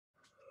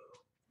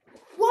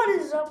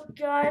is up,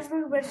 guys?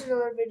 Welcome back to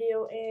another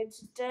video, and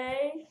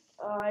today,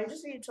 I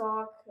just need to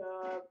talk,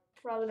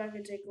 probably not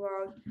going to take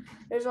long.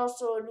 There's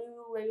also a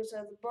new Lego set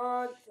of the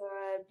month.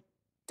 I'm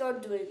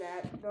done doing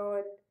that.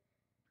 No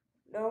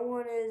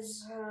one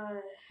is,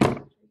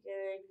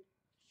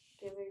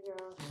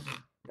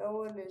 no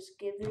one is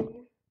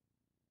giving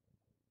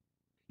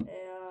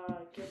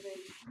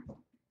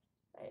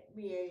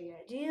me any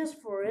ideas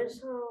for it,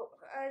 so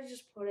I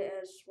just put it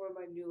as one of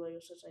my new Lego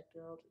sets I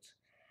built. It's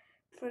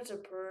Prince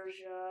of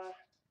Persia.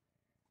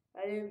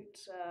 I didn't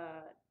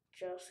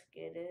just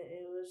get it.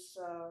 It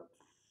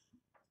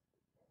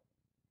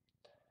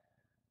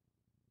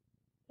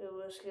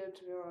was given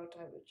to me a long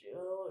time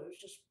ago. It was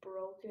just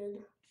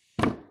broken,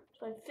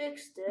 so I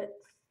fixed it.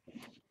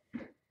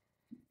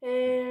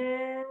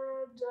 And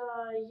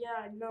yeah,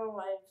 I know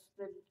I've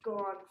been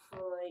gone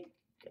for like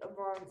a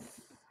month.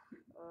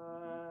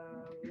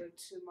 Went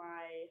to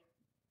my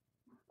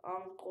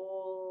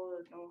uncle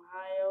in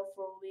Ohio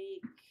for a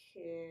week,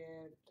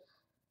 and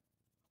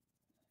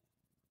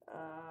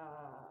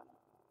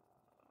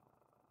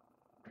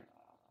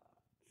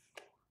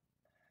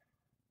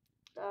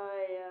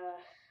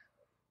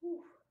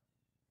whew,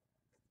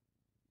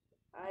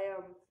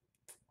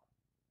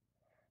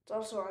 it's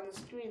also on the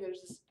screen.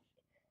 There's this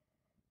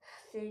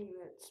thing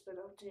that's been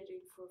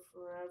updating for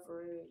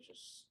forever, and it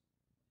just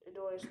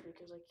annoys me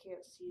because I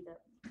can't see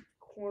that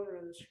corner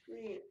of the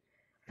screen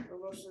where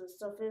most of the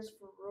stuff is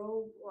for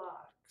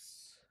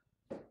Roblox.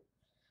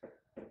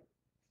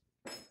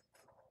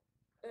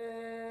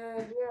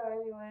 And yeah,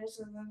 anyways,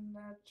 and then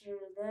after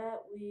that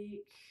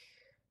week,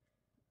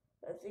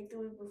 I think the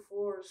week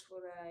before is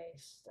when I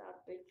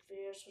stopped making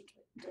videos with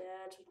my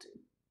dad, went to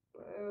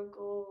my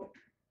uncle,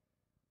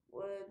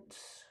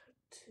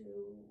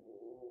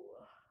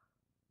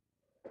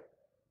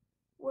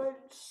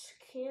 went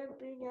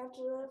camping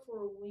after that for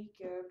a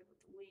weekend.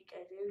 I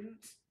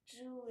didn't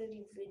do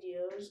any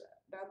videos,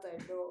 not that I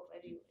know of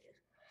anyways.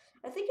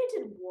 I think I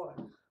did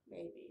one,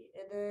 maybe.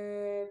 And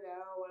then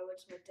now I went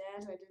to my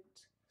dad's. I didn't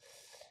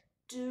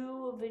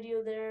do a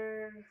video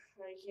there.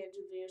 I can't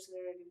do videos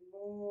there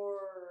anymore.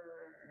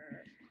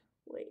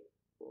 Wait,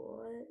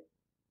 what?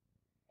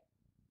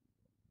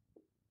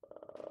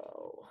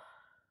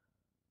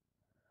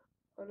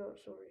 Oh no,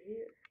 it's over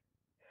here.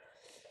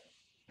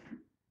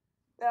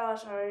 Oh,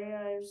 sorry,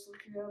 I was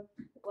looking up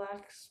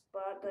black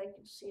spot that I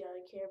can see on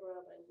the camera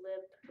on my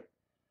lip.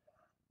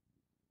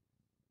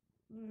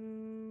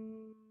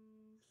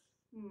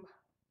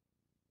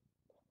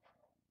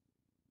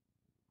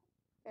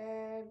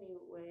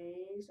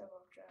 Anyways, I'm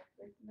off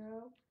topic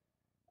now.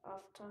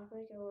 Off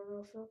topic, I don't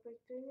know if I'll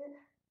pick it.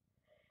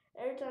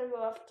 Every time I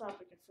go off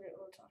topic, I forget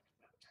what I'm talking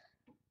about.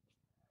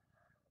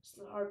 It's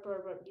the hard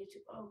part about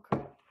YouTube. Oh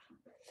crap.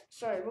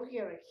 Sorry, I'm looking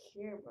at my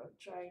camera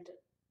trying to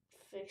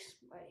fix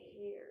my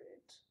hair.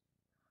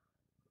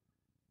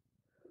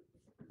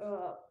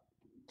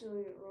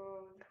 Doing it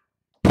wrong.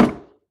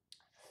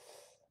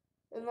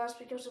 And that's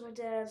because of my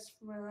dad's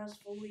for my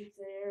last full week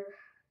there,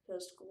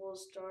 because school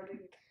is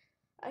starting.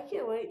 I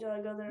can't wait till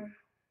I go there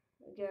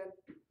again.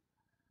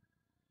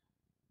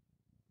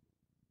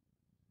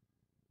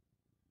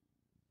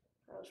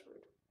 That was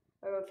weird.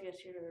 I don't know if you guys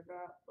hear it or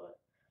not, but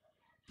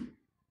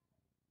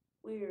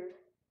weird.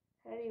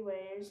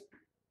 Anyways,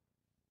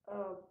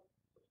 what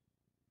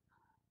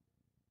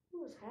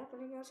was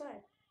happening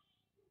outside?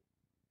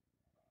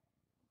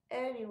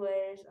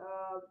 Anyways,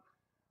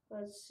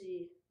 let's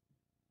see.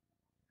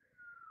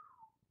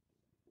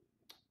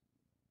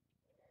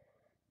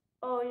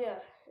 Oh yeah,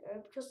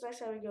 because next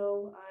time we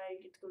go, I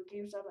get to go to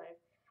GameStop.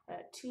 I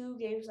had 2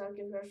 GameStop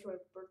gift cards for my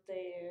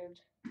birthday, and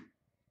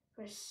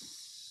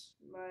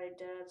my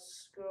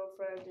dad's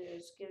girlfriend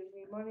is giving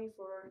me money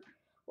for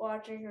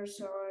watching her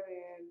son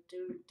and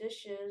doing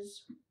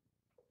dishes,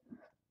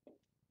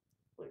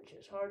 which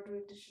is hard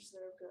doing dishes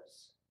there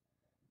because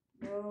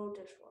no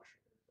dishwasher.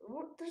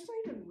 There's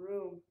not even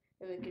room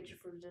in the kitchen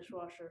for the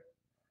dishwasher.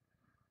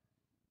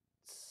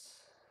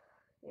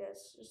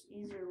 It's just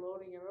easier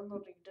loading and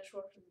unloading a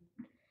dishwasher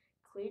than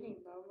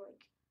cleaning them,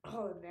 like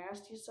all the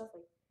nasty stuff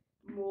like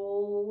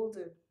mold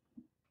and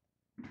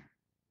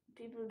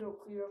people who don't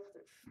clean up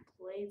their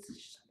plates. It's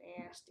just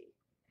nasty.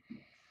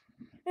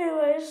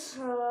 Anyways,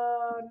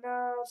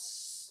 now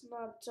let's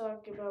not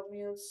talk about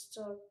me. Let's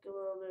talk a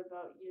little bit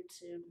about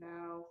YouTube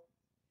now.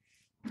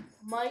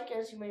 Mike,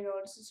 as you may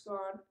notice, is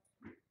gone.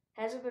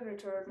 Hasn't been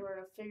returned. We're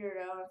gonna figure it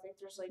out. I think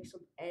there's like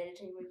some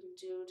editing we can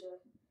do to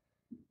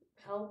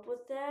help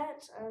with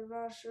that. I'm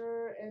not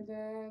sure. And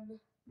then,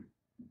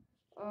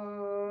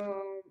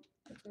 oh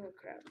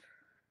crap.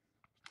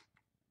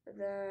 And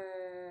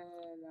then,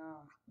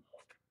 yeah,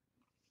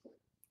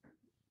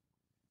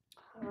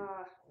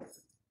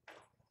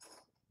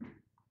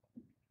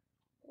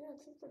 I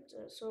think that's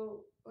it.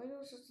 So,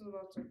 Lego System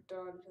Mods are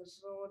done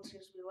because no one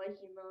seems to be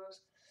liking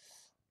those.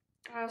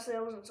 Honestly,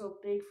 I wasn't so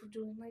big for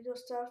doing Lego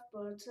stuff,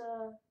 but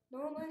no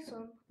one likes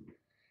them.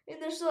 And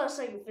there's still a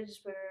second fidget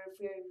spinner, if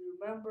you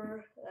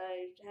remember,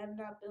 I have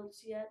not built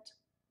yet.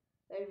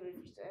 If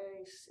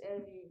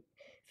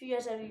you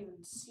guys haven't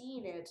even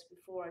seen it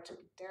before I took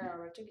it down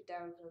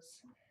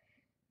because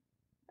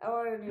I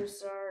wanted a new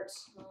start.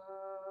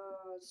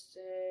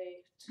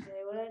 Today,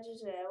 what did I do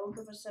today? I woke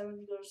up at 7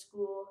 to go to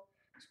school.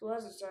 School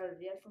hasn't started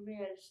yet for me.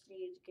 I just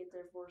need to get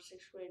there for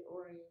 6th grade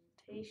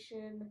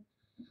orientation.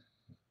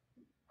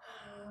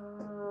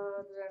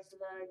 Then after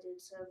that, I did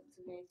 7th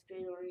and 8th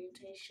grade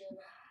orientation.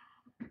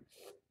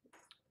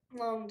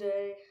 Long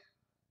day.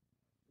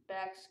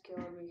 Back's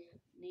killing me.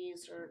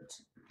 Knees hurt.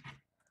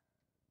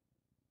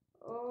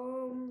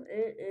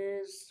 It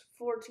is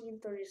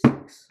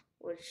 14:36,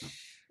 which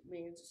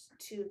means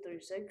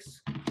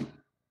 2:36.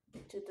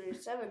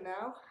 2:37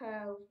 now.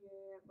 Have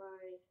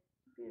my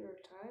computer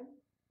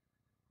time.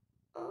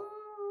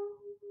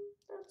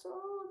 That's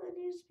all that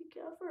needs to be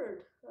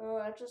covered.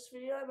 After this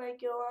video, I might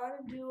go on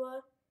and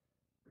do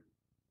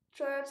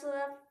try not to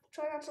laugh.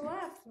 Try not to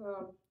laugh. If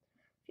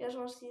you guys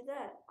want to see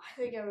that, I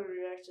think I'm gonna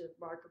react to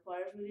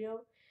Markiplier's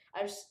video.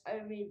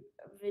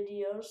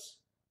 Videos,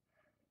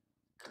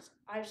 cause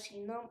I've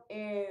seen them,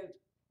 and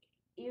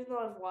even though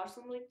I've watched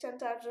them like 10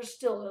 times, they're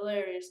still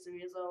hilarious to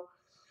me. So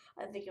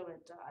I think I'm gonna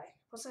die.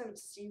 Plus, I haven't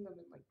seen them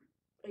in like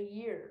a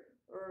year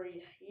or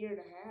a year and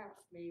a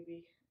half,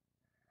 maybe.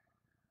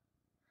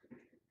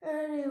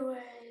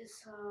 Anyways,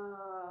 so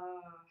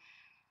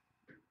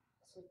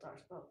talk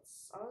about.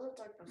 I was gonna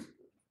talk about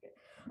something. Okay.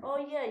 Oh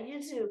yeah,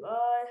 YouTube.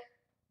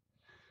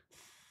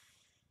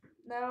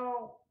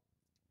 Now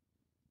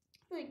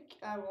I think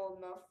I'm old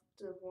enough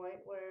to the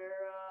point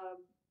where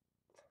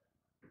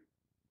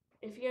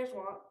if you guys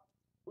want,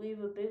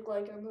 leave a big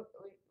like on the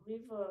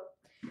leave a.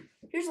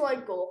 Here's a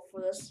like goal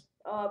for this.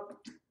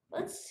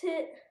 Let's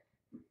hit.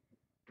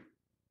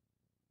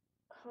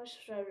 How much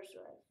subscribers do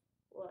I have?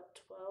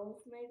 What,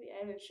 12 maybe? I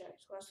haven't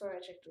checked. Last time I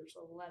checked it was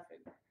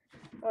 11.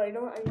 Oh, you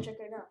know what? I can check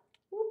right now.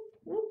 Whoop,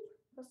 whoop.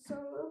 That's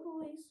some little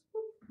police.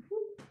 Whoop,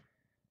 whoop.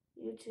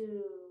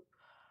 YouTube.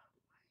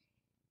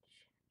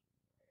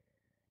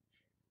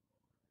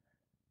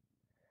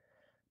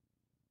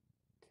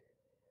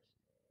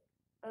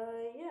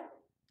 Yeah.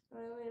 I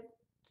only have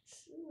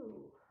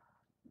 2.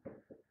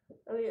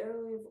 I only have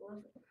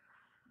 11.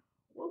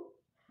 Whoop.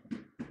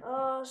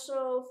 So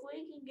if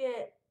we can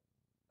get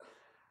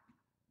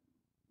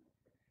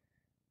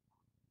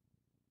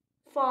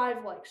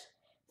 5 likes.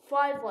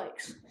 5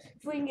 likes.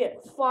 If we can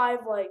get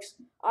 5 likes,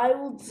 I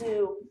will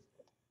do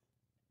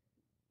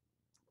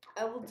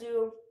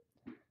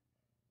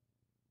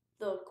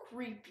the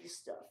creepy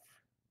stuff.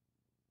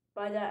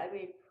 By that I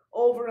mean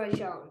overnight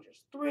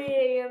challenges, 3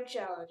 a.m.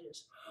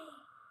 challenges,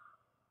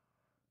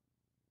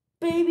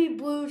 Baby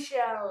Blue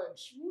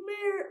challenge,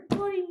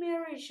 Bloody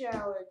Mary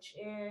challenge,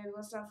 and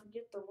let's not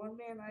forget the one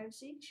man hide and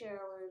seek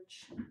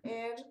challenge,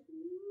 and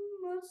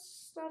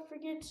let's not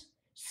forget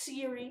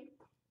Siri.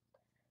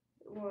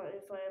 Well,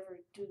 if I ever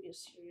do get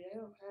Siri, I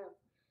don't have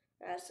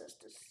access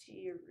to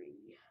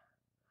Siri.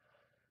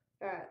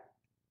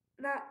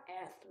 Not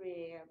at 3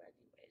 a.m.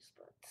 anyways,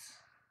 but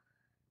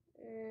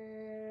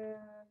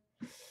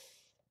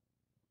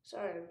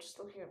sorry, I'm just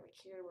looking at my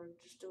camera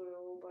and just doing a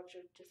whole bunch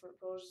of different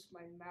poses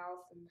with my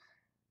mouth and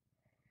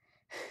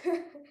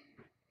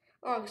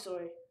long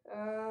story.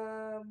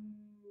 Wow,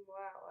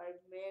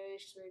 I've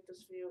managed to make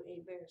this video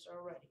 8 minutes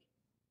already.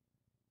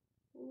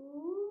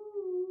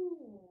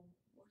 Ooh,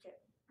 okay.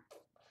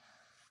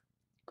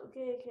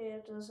 Okay,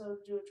 after this I'll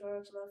do a try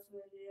not to laugh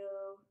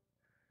video.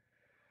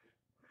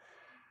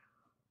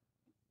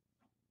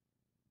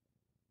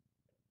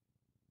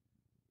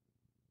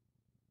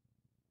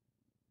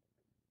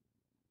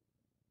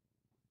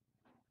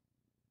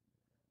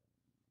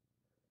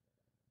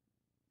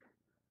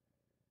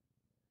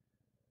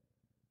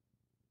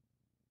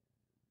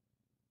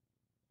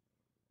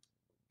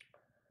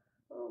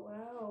 Oh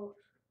wow.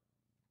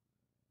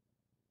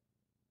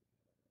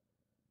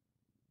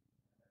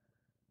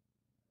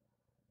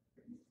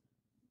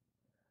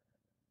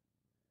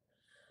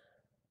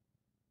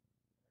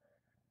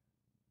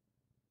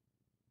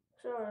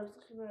 Sorry, I was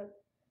looking at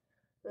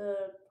the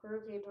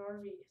Hurricane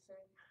Harvey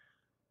thing.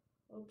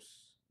 Oops.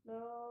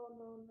 No.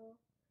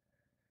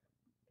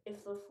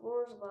 If the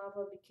floor's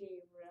lava became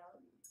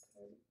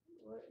reality,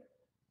 what?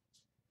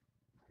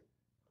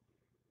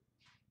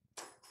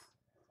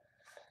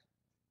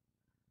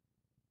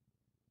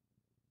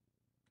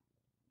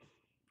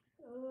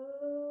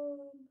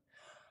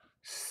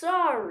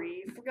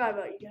 Sorry, forgot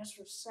about you guys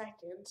for a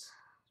second.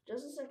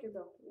 Just a second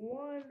though,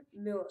 1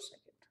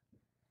 millisecond.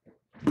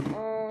 Yeah,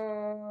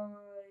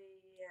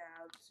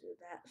 let's do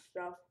that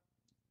stuff.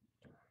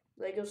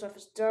 Lego stuff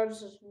is done,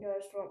 so you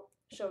guys don't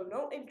show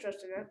no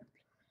interest in it.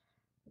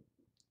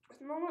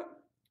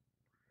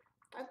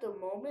 At the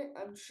moment,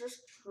 I'm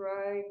just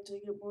trying to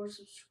get more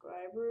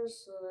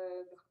subscribers, so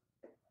then,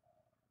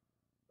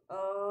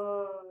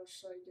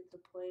 so I get the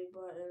play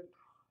button.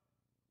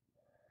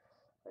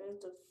 I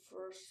get the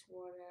first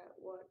one at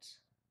what?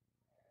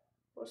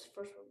 What's the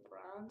first one?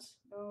 Bronze?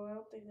 No, I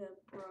don't think that's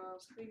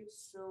bronze. I think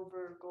it's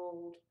silver,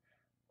 gold,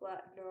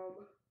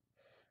 platinum,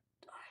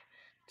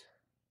 diamond.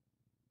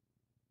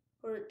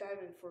 Or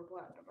diamond for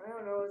platinum. I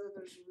don't know. And then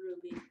there's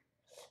ruby.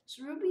 Is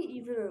ruby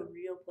even a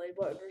real play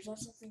button, or is that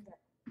something that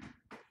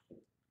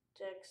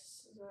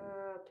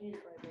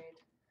PewDiePie made?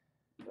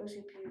 Let's see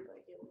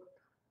PewDiePie get one.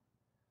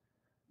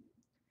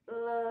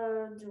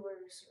 Do my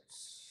research.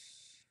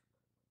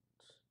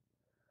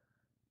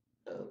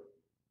 Oh.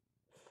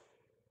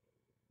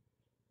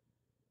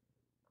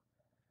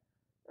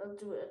 I'll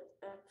do it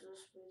after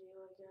this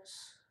video, I guess.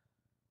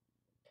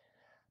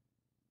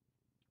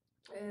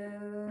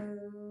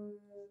 And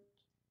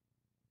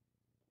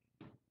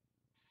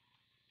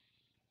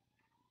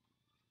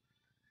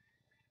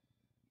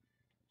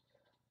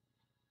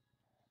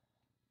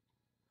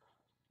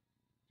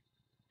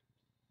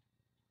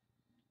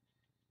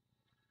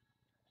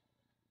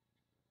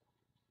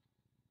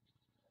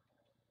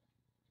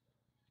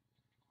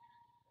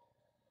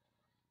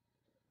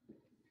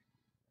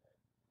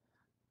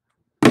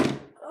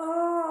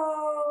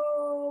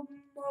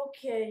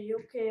okay.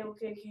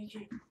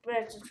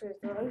 Back to truth.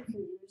 Oh, you can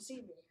even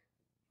see me.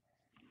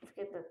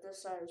 Forget that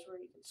this side is where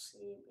you can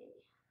see me.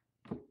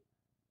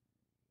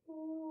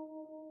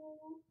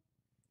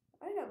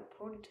 I have a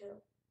ponytail.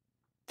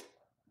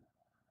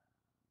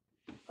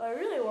 What I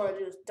really want to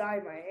do is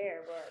dye my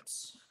hair, but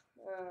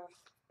I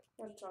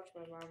have to talk to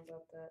my mom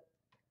about that.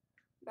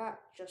 Not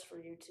just for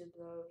YouTube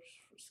though, just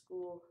for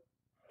school.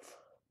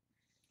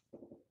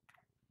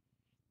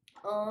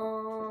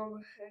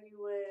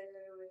 Anyways.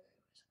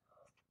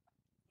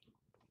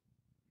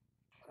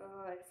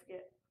 I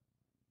forget.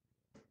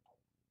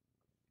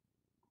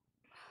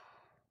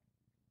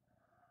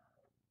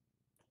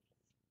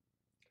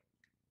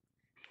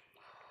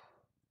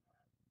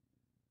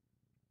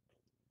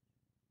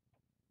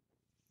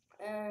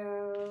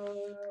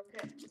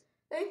 Okay. I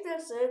think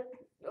that's it.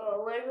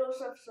 Lego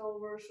stuff's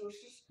over, so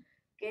it's just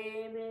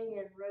gaming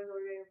and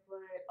regular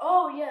gameplay.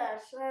 Oh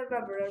yes, I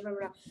remember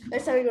now.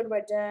 Next time I go to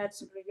my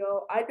dad's, I'm gonna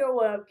go. I know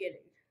what I'm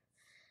getting.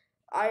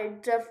 I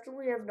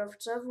definitely have enough.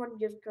 So I have one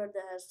gift card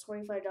that has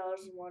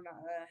 $25 and one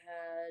that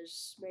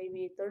has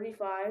maybe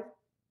 35.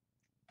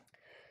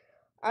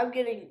 I'm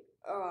getting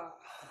oh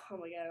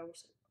my god, I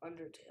almost said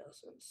Undertale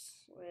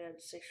since I had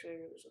 6th grade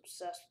who was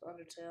obsessed with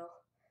Undertale.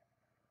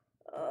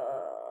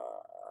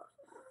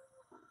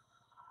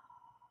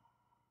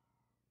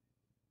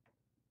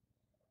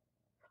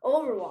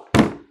 Overwatch.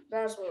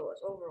 That's what it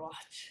was.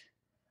 Overwatch.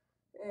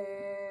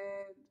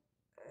 And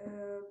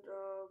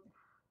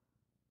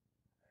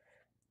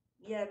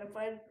yeah, and if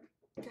I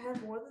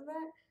have more than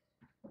that,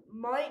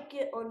 might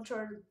get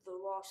Uncharted The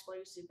Lost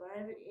Legacy, but I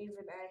haven't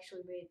even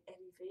actually made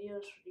any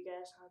videos for you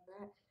guys on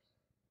that.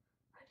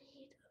 I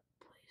need a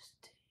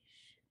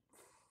PlayStation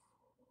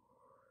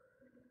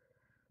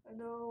 4. I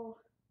know.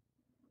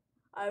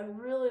 I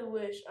really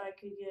wish I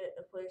could get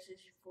a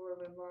PlayStation 4 at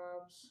my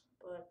mom's,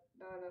 but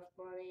not enough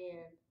money,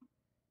 and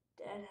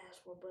Dad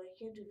has one, but I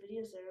can't do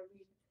videos there. I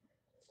mean,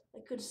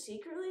 I could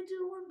secretly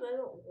do one, but I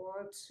don't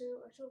want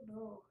to. I don't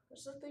know.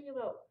 That's the thing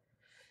about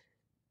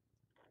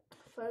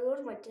if I go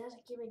to my dad's,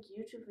 I can't make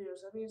YouTube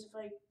videos. That means if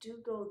I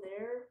do go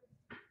there,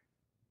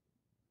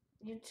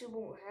 YouTube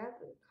won't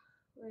happen.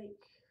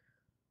 Like,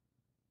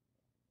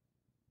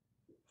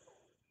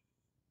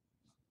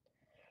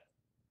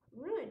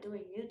 I'm really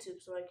doing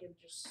YouTube so I can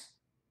just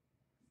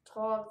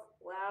talk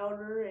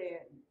louder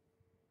and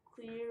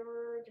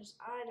clearer, because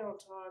I don't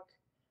talk.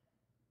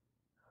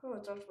 I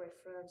don't talk to my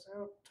friends. I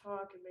don't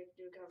talk and make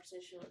new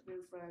conversation with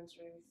new friends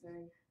or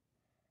anything.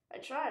 I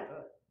try,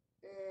 but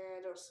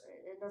I don't say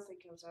it. Nothing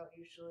comes out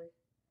usually.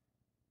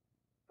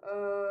 That's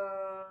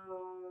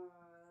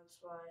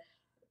why I'm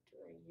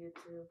doing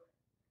YouTube.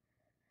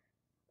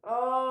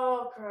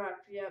 Oh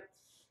crap! Yep.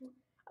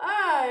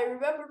 I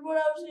remembered what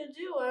I was gonna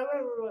do. I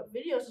remember what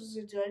videos I was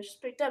gonna do. I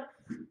just picked up.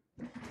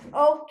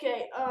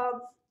 Okay. I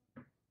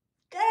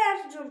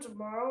have to do them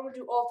tomorrow. I'm gonna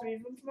do all 3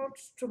 of them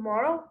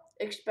tomorrow.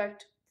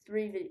 Expect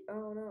 3 videos.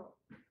 Oh no.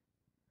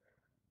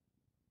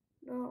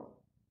 No.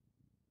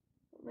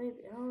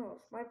 Maybe, I don't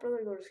know. If my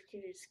brother goes to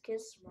his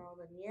kids tomorrow,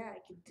 then yeah, I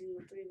can do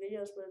 3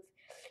 videos, but if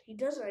he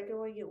doesn't, I can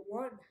only get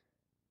 1.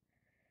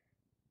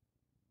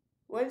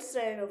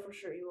 Wednesday, I know for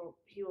sure he won't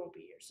be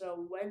here.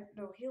 So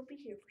he'll be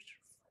here for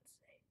sure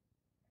Wednesday.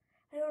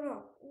 I don't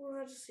know. We'll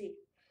have to see.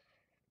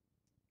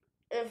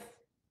 If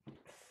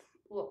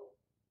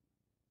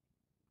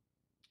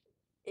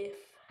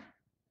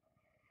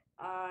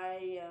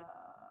I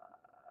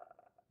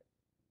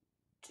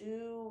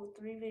do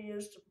 3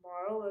 videos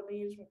tomorrow, that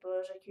means my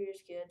brother's at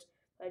Curious Kids.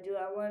 If I do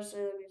on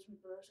Wednesday, that means my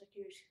brother's at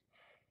Curious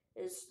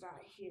Kids is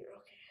not here.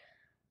 Okay.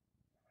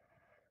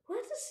 We'll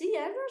have to see.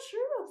 I'm not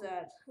sure about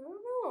that. I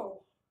don't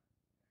know.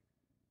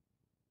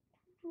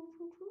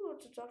 I'll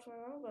have to talk to my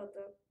mom about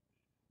that.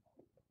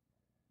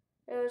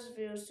 Yeah, this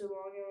video is too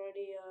long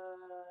already.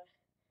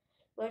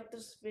 Like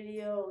this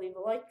video, leave a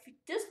like. If you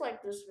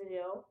dislike this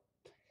video,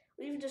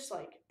 leave a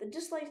dislike. The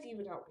dislikes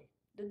even help me.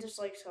 The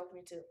dislikes help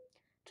me too.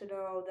 To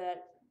know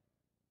that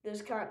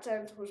this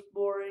content was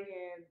boring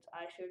and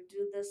I should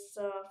do this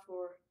stuff,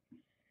 or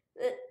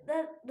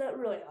that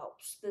really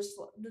helps. The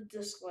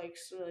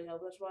dislikes really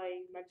help. That's why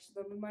I mentioned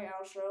them in my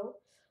outro.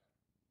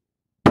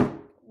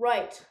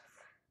 Right.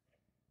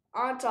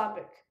 On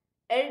topic.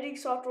 Editing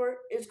software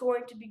is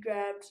going to be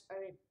grabbed.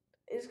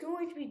 Is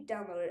going to be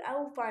downloaded. I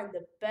will find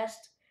the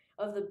best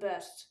of the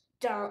best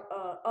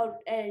of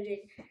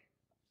editing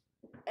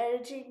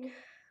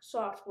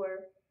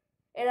software,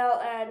 and I'll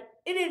add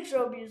an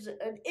intro music,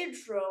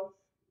 intro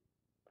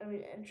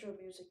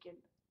music and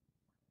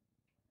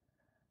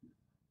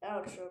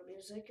outro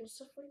music and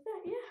stuff like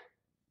that. Yeah.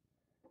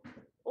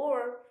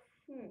 Or,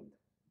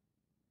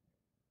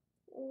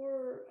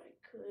 or I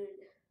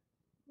could.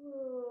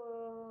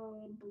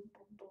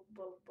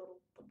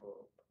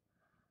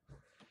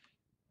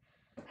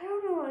 I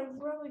don't know. I'd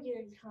probably get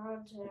in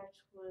contact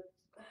with.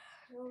 I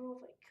don't know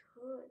if I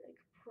could. I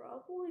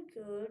probably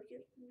could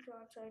get in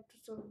contact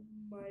with some of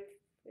my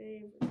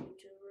favorite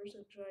YouTubers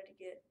and try to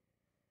get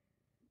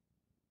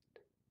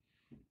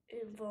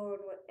info on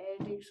what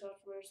editing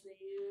softwares they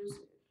use.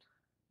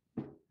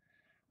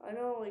 I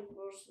know, like,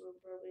 most of them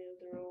probably have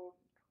their own.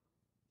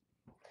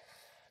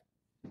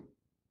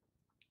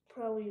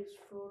 Probably use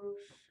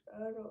Photoshop.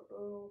 I don't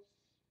know.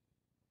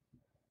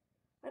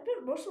 I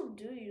bet most of them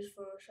do use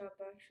Photoshop,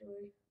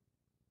 actually.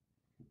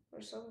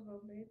 Or some of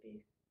them,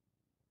 maybe.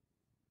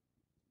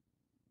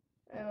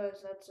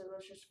 Anyways, that's it.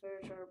 Let's just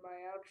finish my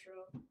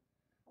outro.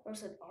 I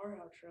said our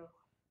outro.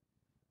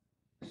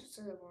 I should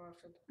say that more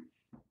often.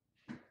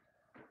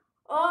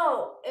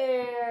 Oh,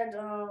 and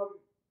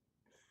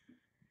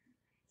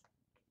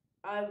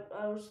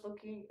I was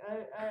looking.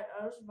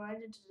 I was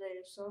reminded today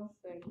of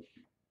something.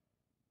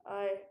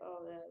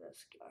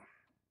 That's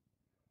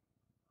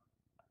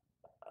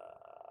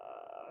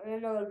in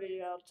another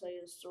video I'll tell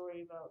you the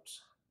story about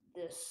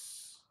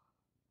this.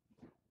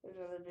 In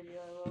another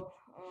video I will.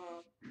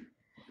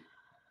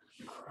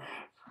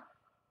 Crap.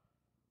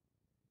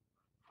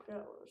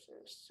 Forgot what I was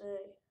gonna say.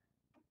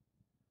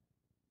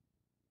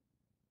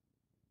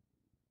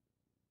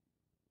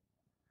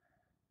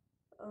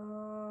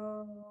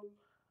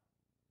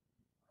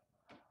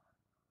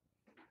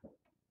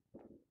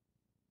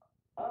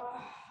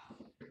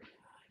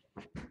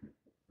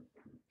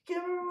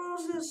 Can't remember what I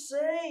was gonna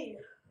say. I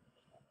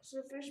was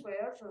gonna finish my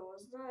outro,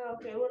 wasn't I?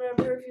 Okay,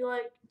 whatever. If you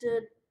liked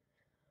it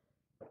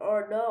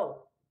or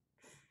no.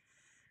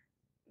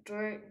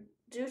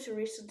 Due to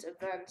recent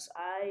events,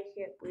 I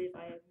can't believe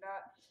I have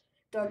not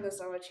done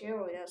this on my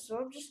channel yet. So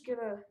I'm just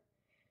gonna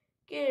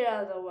get it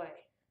out of the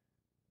way.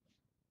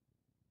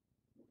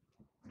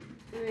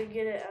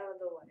 Get it out of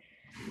the way.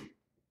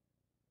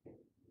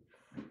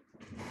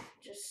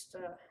 Just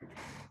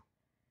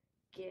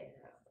get it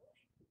out of the way.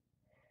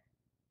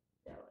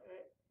 That way,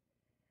 right?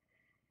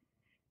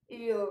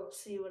 You'll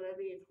see what I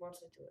mean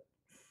once I do it.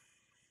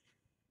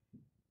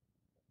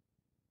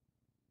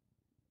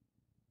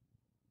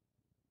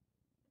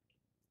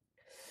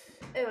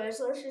 Anyway,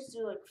 so let's just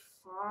do like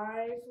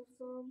 5 of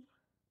them.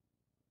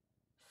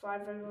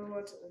 5 regular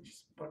ones and then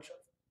just a bunch of.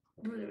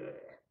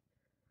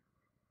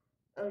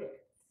 Okay,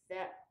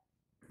 that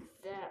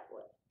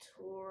went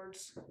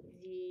towards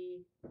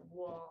the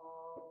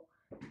wall.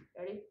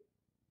 Ready?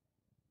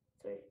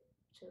 3,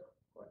 2,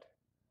 1.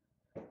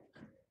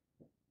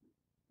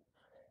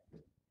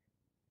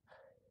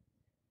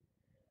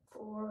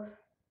 4,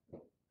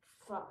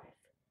 5.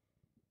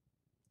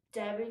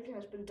 Dabbing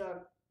has been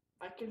done.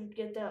 I can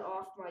get that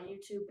off my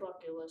YouTube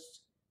bucket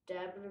list.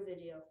 Dab in a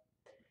video.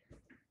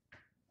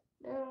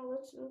 Now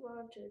let's move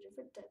on to a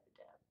different type of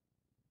dab.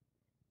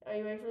 Are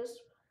you ready for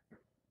this?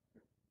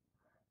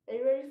 Are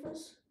you ready for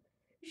this?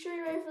 You sure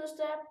you're ready for this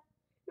dab?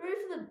 You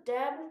ready for the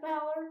dab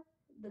power?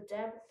 The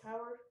dab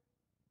power?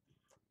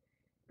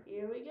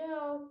 Here we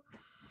go.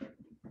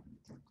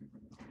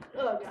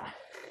 Oh god.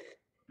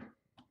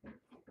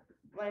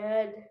 My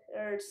head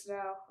hurts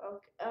now.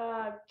 Okay.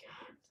 God.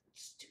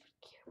 Stupid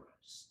camera.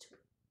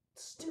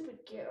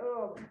 Stupid camera.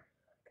 Oh.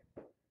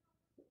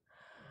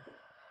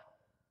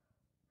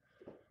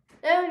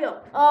 There we go.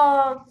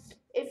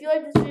 If you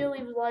like this video,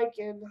 leave a like,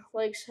 and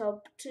likes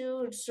help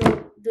too. And so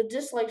the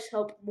dislikes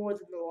help more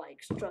than the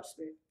likes. Trust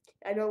me.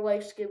 I know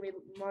likes give me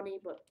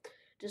money, but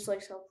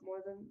dislikes help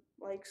more than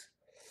likes.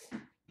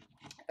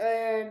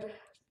 And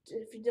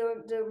if you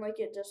didn't like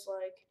it,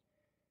 dislike.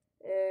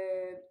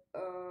 And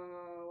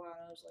wow,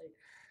 that was like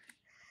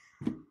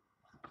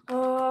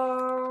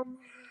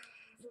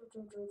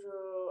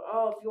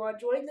if you want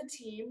to join the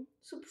team,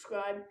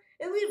 subscribe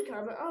and leave a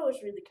comment. I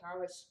always read the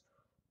comments.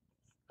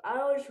 I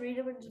always read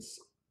them and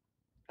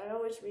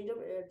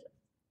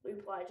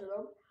reply to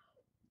them.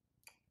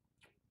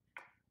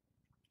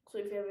 So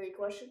if you have any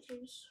questions,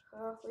 please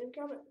leave a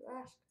comment and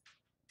ask.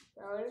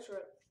 I'll answer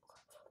it.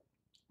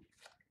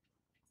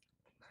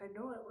 I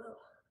know I will.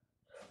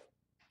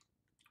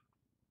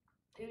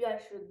 You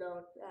guys should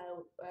know I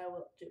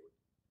will too.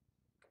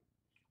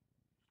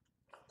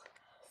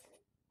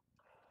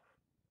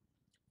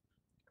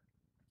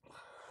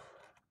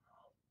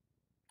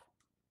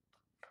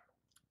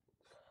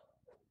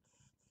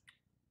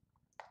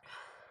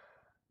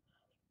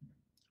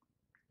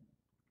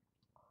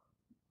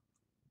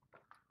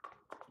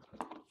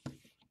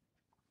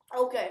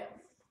 Okay.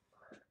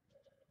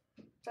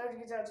 time to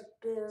get down to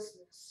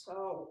business.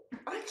 So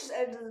I just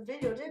ended the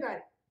video, didn't I?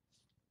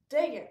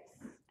 Dang it,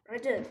 I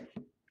did.